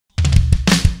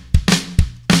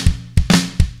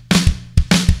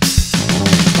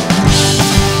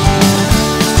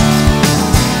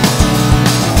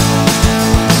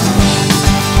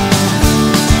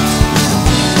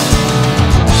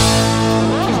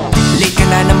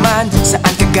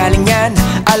galing yan?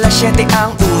 Alas 7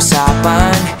 ang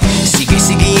usapan.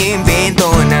 Sige, invento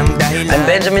ng dahilan. I'm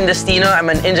Benjamin Destino,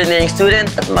 I'm an engineering student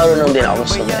at marunong din akong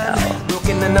sumayaw.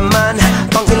 Broken na naman,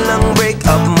 pang ilang break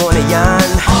up mo na yan.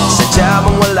 Sadya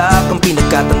bang wala kang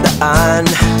pinagkatandaan?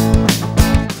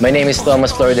 My name is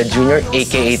Thomas Florida Jr.,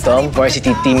 aka Tom,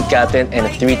 varsity team captain and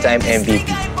a 3-time MVP.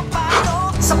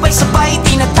 Sabay-sabay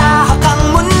tinatahak ang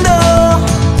mundo.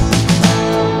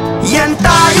 Yan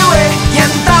tayo eh,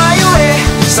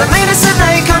 sanay na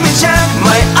sanay kami dyan.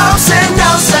 May ups and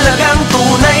downs, talagang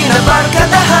tunay na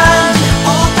barkadahan.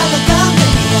 Oo, talagang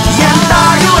ganyan. Yan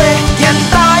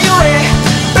tayo eh,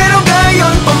 pero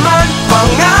gayon pa man,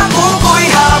 pangako ko'y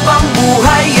habang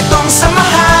buhay itong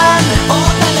samahan. Oo,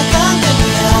 talagang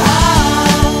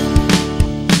ganyan.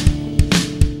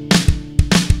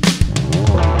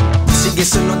 Sige,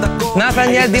 sunod ako.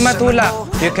 Nathaniel Di Matula.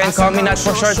 You can call me not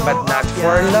for short, but not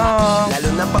for long. Lalo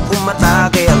na pag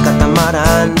umatake ang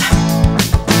katamaran.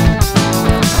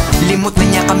 Limot na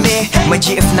niya kami, may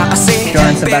GF na kasi.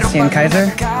 Johann Sebastian Kaiser,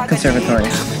 Conservatory.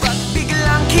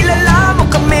 Biglang kilala mo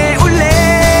kami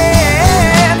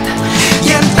ulit.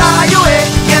 Yan tayo eh,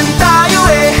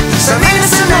 sanay na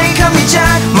sanay kami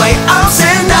dyan. May ups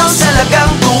and downs, talagang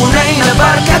tunay na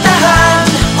barkadahan.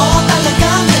 Oo,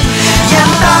 talagang yan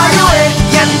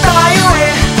tayo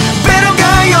eh, pero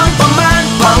gayon pa man,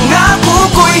 pangako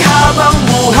ko'y habang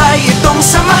buhay itong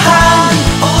samahan.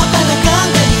 Oo, talagang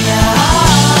ganyan.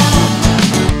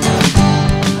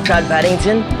 Chad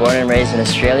Paddington, born and raised in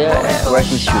Australia and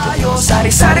working student.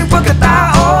 Sari-saring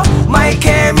pagkatao, may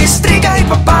chemistry kahit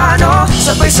papano.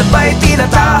 Sabay-sabay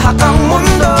tinatahak ang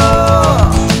mundo.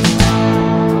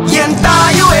 Yan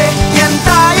tayo eh,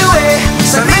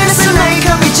 sanay na sanay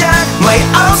kami dyan. May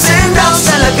ups and downs,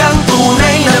 talagang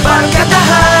tunay na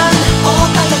barkadahan. Oo,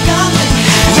 talagang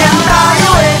yan tayo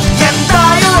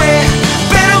eh,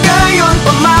 pero gayon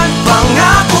pa man,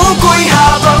 pangako ko'y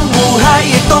habang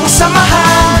buhay itong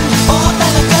samahan. Oo,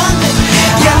 talagang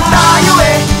yan tayo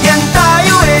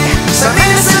eh,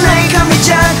 sanay na sanay kami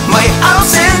dyan. May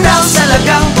ups and downs,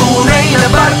 talagang tunay na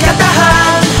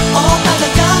barkadahan. Oo,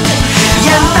 talagang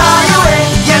yan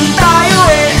tayo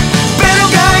eh, pero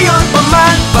gayon pa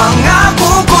man,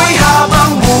 pangako ko'y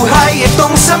habang buhay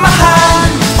itong samahan.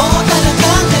 Oo,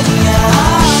 talagang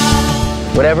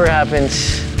ganyan. Whatever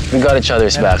happens, we got each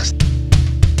other's backs.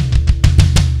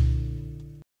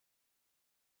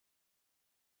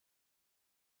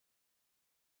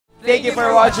 Thank you for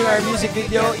watching our music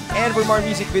video, and for more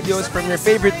music videos from your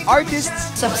favorite artists,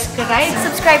 Subscribe. please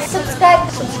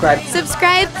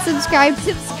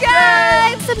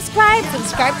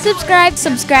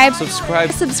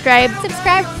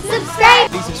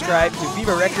subscribe to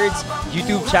Viva Records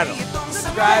YouTube channel.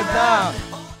 Subscribe now!